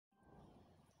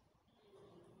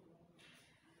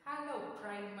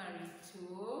Primary 2.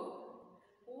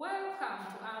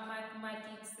 Welcome to our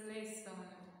mathematics lesson.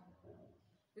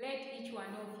 Let each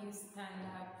one of you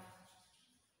stand up.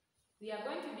 We are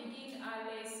going to begin our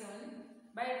lesson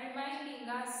by reminding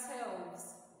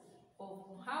ourselves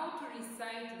of how to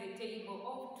recite the table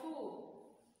of 2.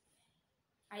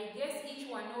 I guess each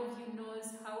one of you knows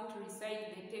how to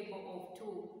recite the table of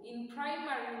 2. In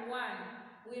primary 1,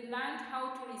 we learned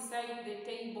how to recite the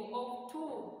table of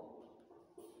 2.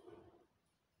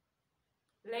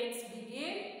 Let's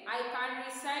begin. I can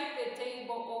recite the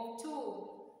table of 2.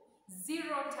 0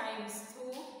 times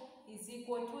 2 is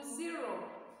equal to 0.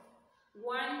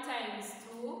 1 times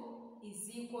 2 is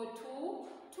equal to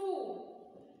 2.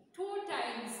 2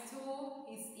 times 2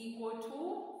 is equal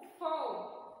to 4.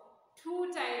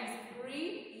 2 times 3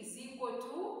 is equal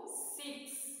to 6.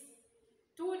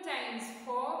 2 times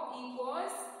 4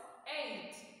 equals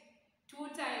 8. 2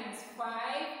 times 5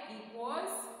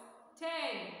 equals 10.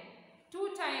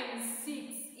 2 times 6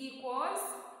 equals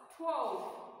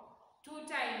 12. 2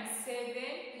 times 7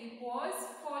 equals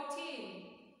 14.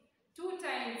 2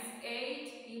 times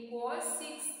 8 equals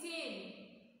 16.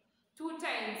 2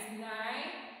 times 9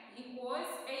 equals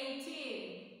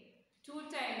 18. 2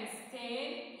 times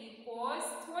 10 equals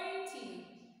 20.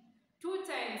 2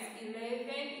 times 11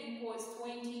 equals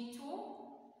 22.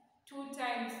 2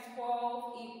 times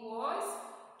 12 equals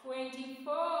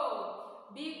 24.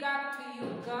 Big up to you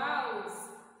girls.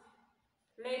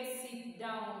 Let's sit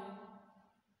down.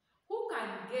 Who can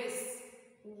guess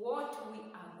what we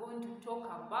are going to talk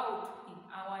about in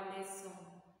our lesson?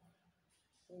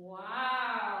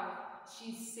 Wow!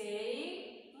 She's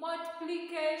saying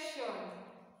multiplication.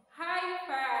 High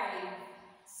five!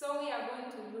 So we are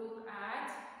going to look at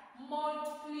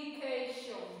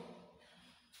multiplication.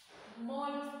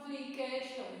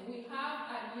 Multiplication. We have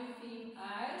a new thing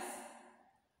as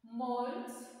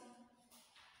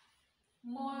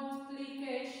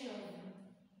multiplication.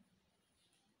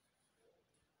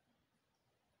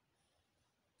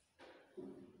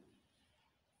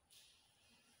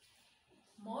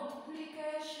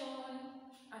 Multiplication,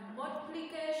 and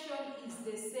multiplication is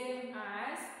the same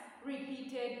as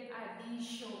repeated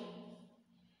addition.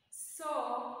 So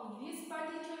in this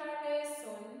particular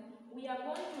lesson, we are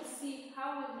going to see how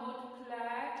we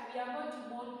multiply. We are going to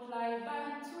multiply by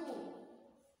 2.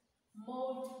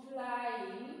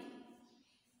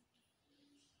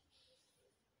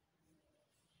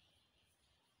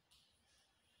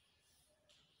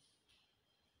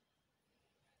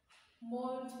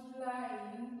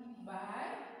 Multiplying by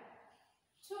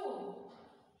 2.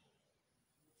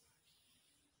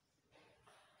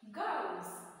 Girls,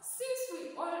 since we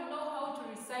all know how to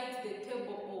recite the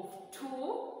table of 2,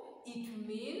 it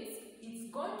means it's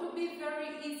going to be very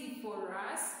easy for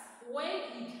us when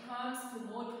it comes to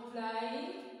multiplying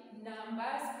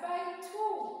numbers by 2.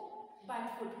 But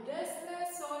for today's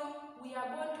lesson, we are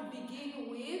going to begin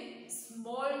with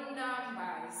small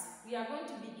numbers. We are going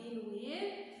to begin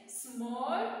with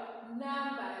small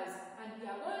numbers, and we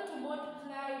are going to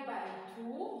multiply by 2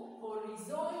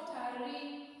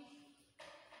 horizontally.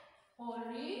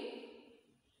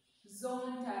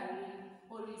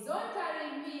 Horizontally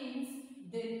means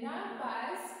the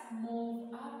numbers move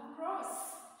across.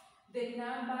 The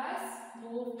numbers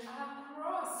move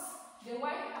across. The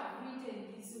way I have written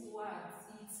these words,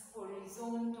 it's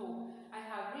horizontal. I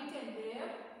have written them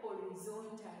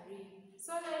horizontally.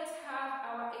 So let's have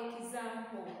our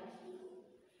example.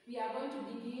 We are going to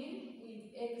begin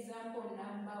with example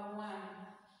number 1.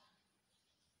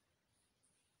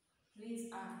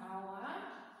 These are our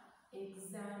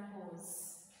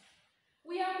examples.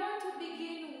 We are going to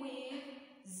begin with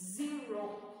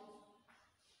 0.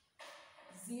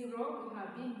 0, we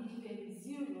have been given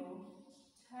 0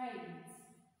 times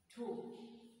 2.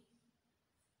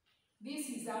 This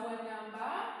is our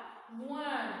number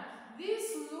 1. This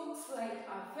looks like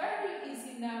a very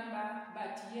easy number,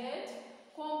 but yet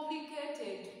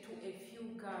complicated to a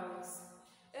few girls.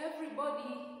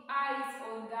 Everybody, eyes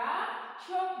on the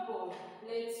chalkboard.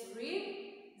 Let's read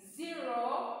 0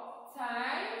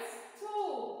 times 2.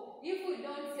 If we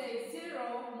don't say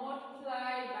 0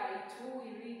 multiplied by 2, we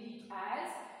read it as,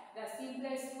 the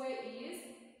simplest way is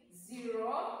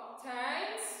 0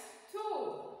 times 2.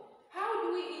 How do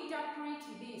we interpret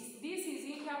this? This is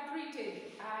interpreted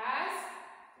as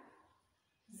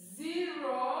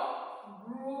 0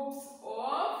 groups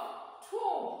of 2.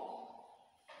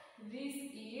 This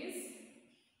is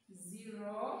 0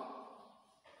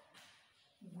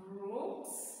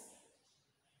 groups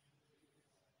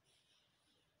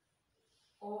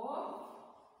of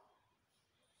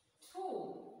 2.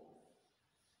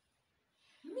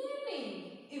 Meaning,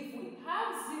 if we have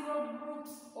 0 groups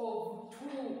of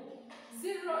 2.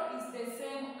 0 is the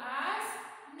same as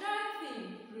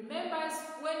nothing. Remember,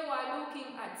 when we are looking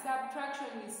at subtraction,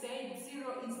 we said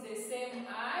 0 is the same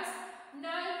as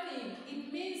nothing.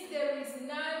 It means there is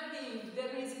nothing,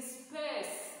 there is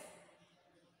space.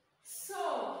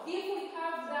 So, if we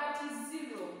have that is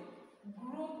 0,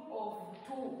 group of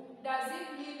 2, does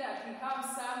it mean that we have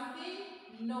something?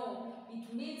 No.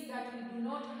 It means that we do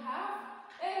not have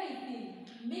anything.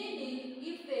 Meaning,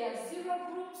 if there are 0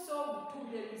 groups of 2,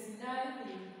 there is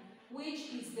nothing, which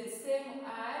is the same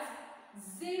as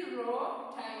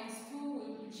 0 times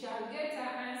 2, we shall get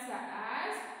our answer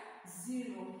as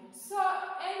 0. So,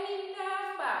 any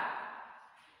number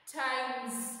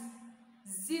times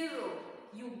 0,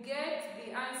 you get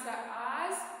the answer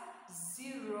as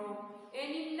 0.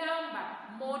 Any number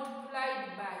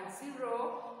multiplied by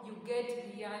 0, you get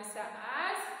the answer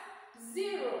as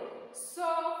 0. So,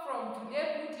 from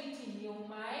today, put it in your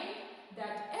mind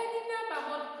that any number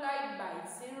multiplied by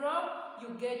 0, you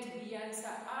get the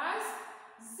answer as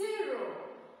 0.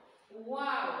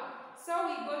 Wow! So,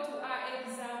 we go to our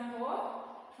example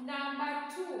number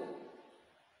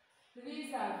 2.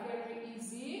 These are very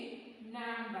easy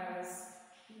numbers.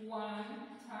 1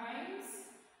 times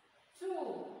 2.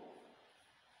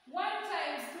 1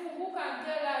 times 2, who can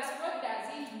tell us what does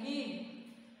it mean?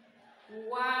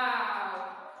 Wow!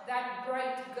 That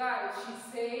bright girl, she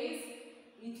says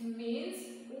it means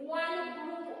 1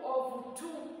 group of 2.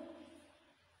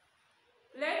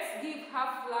 Let's give her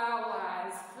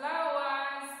flowers.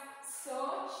 Flowers. So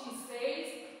she says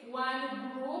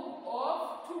 1 group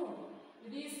of 2.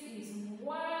 This is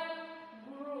 1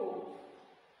 group.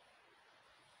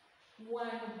 1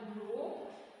 group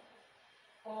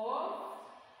of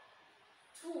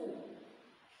 2.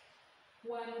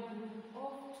 1 group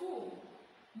of 2.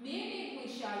 Meaning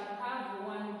we shall have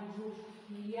 1 group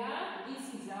here. This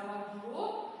is our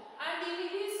group. And in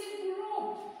this group,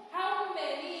 how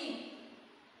many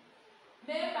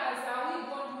members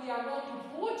we are going to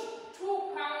put 2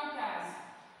 counters.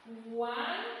 1,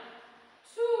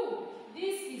 2.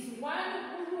 This is 1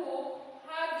 group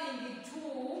having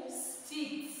 2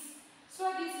 sticks. So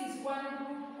this is 1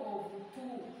 group of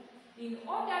 2. In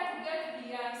order to get the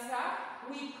answer,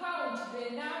 we count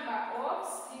the number of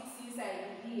sticks inside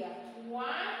here. 1,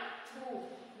 2.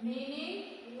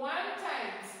 Meaning 1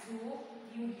 times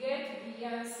 2, you get the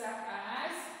answer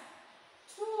as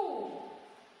 2.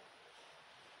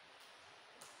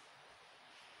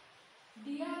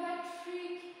 The other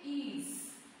trick is,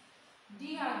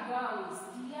 dear girls,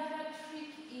 the other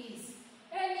trick is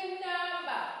any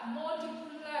number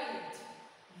multiplied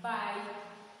by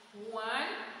 1,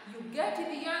 you get the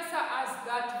answer as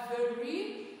that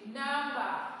very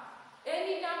number.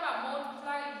 Any number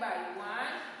multiplied by 1,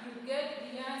 you get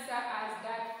the answer as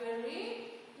that very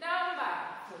number.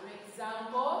 For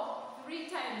example, 3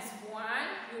 times 1,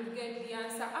 you'll get the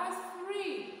answer as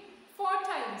 3. 4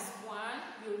 times 1,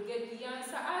 you'll get the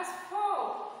answer as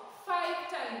 4.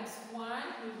 5 times 1,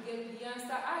 you'll get the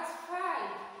answer as 5.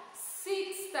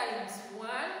 6 times 1,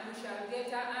 we shall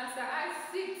get our answer as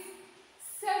 6.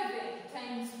 7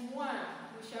 times 1,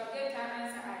 we shall get our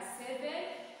answer as 7.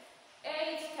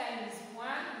 8 times 1,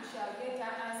 we shall get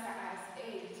our answer as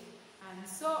 8. And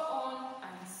so on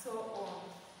and so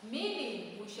on.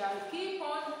 Meaning, we shall keep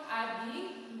on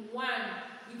adding 1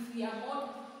 if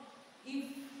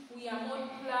we are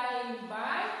multiplying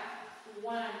by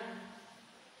 1.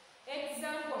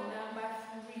 Example number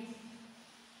 3.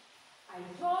 I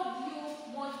told you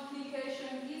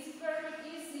multiplication is very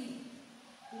easy.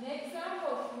 In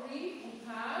example 3, we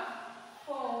have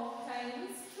 4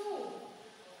 times 2.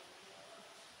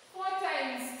 4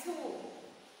 times 2.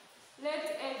 Let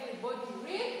everybody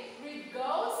read. Read,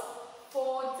 girls.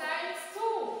 4 times 2.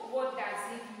 What does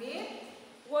it mean?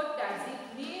 What does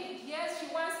it mean? Yes,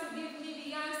 she wants to give me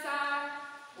the answer.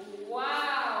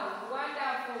 Wow,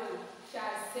 wonderful.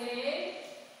 Shall say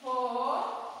 4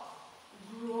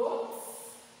 groups.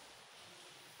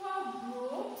 4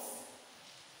 groups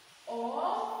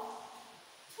of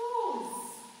 2s.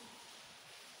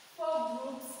 4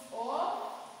 groups of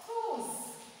 2s.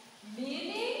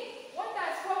 Meaning, what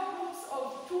does 4 groups of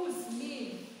 2s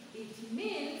mean? It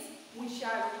means we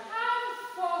shall have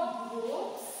 4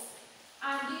 groups,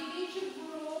 and in each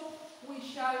group we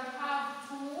shall have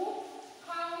 2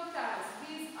 counters.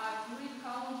 These are 3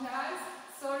 counters.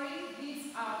 Sorry, these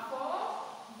are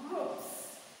 4 groups.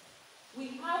 We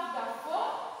have the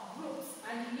 4 groups,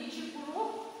 and in each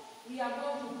group we are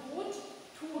going to put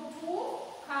 2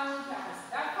 counters.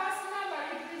 The first number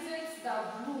represents the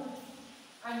group,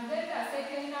 and then the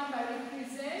second number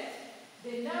represents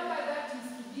the number that is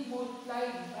to be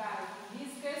multiplied by. In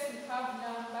this case, we have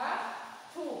number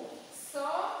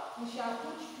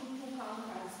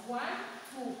 1,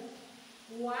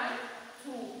 2. 1,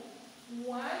 2.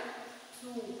 1, 2.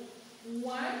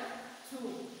 1, 2.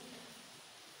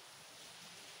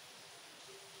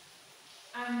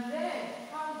 And then,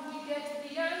 how do we get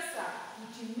the answer?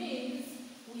 Which means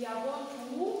we are going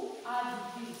to add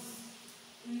this.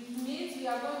 It means we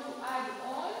are going to add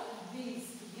on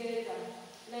these together.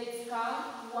 Let's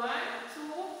count. 1, 2,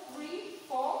 3,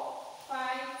 4,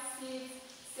 5, 6,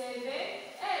 7,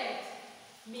 8.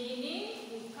 Meaning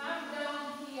we come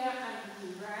down here and we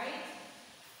write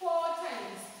 4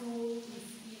 times 2 is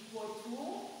equal to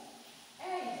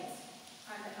 8.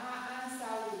 And our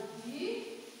answer will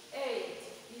be 8.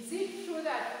 Is it true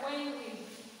that when we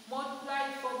multiply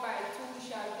 4 by 2 we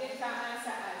shall get our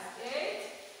answer as 8?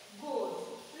 Good.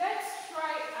 Let's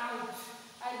try out.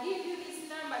 I give you this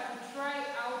number to try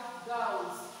out,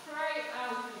 girls. Try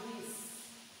out this.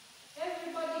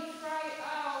 Everybody try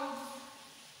out.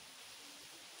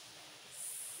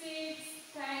 6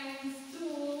 times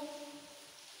 2.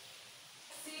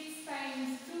 6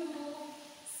 times 2.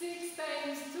 6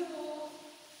 times 2.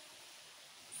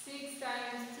 6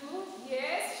 times 2.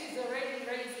 Yes, she's already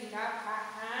raising up her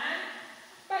hand.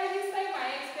 By this time,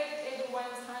 I expect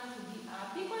everyone's hand to be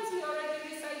up because we already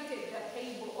recited the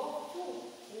table of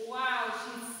 2. Wow,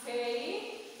 she's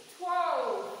saying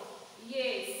 12.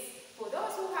 Yes. For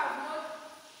those who have not,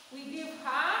 we give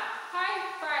her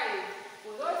high five.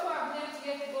 For those who have not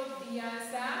yet got the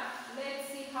answer, let's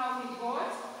see how she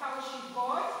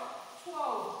got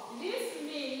 12. This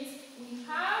means we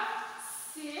have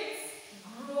 6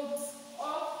 groups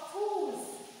of 2's.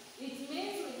 It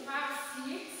means we have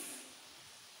 6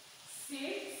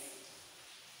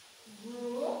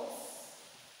 groups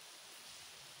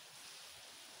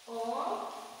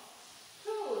of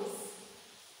 2's.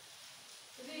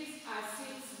 These are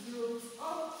 6 groups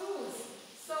of 2's.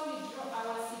 So we draw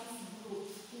our 6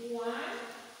 groups. 1,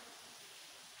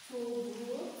 2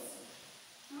 groups,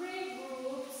 3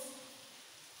 groups,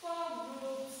 4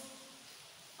 groups,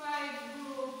 5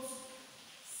 groups,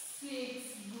 6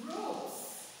 groups.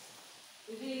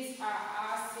 These are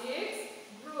our 6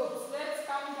 groups. Let's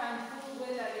count and prove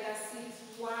whether they are 6.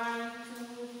 1,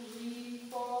 2, 3,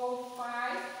 4,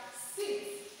 5, 6.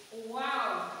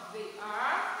 Wow, they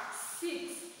are 6.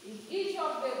 In each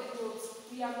of the groups,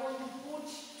 we are going to put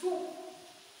 2.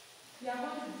 We are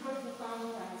going to draw 2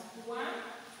 counters. 1,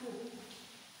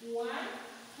 2. 1,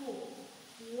 2.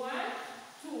 1,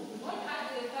 2. We won't add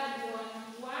the third one.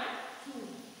 1,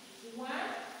 2. 1,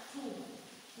 2.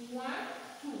 1,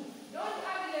 2. Don't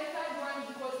add the third one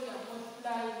because we are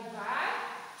multiplying by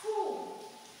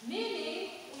 2. Meaning,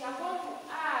 we are going to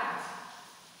add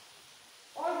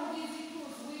all these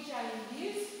 2's which are in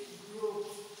this group.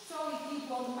 So we keep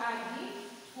on adding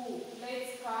 2.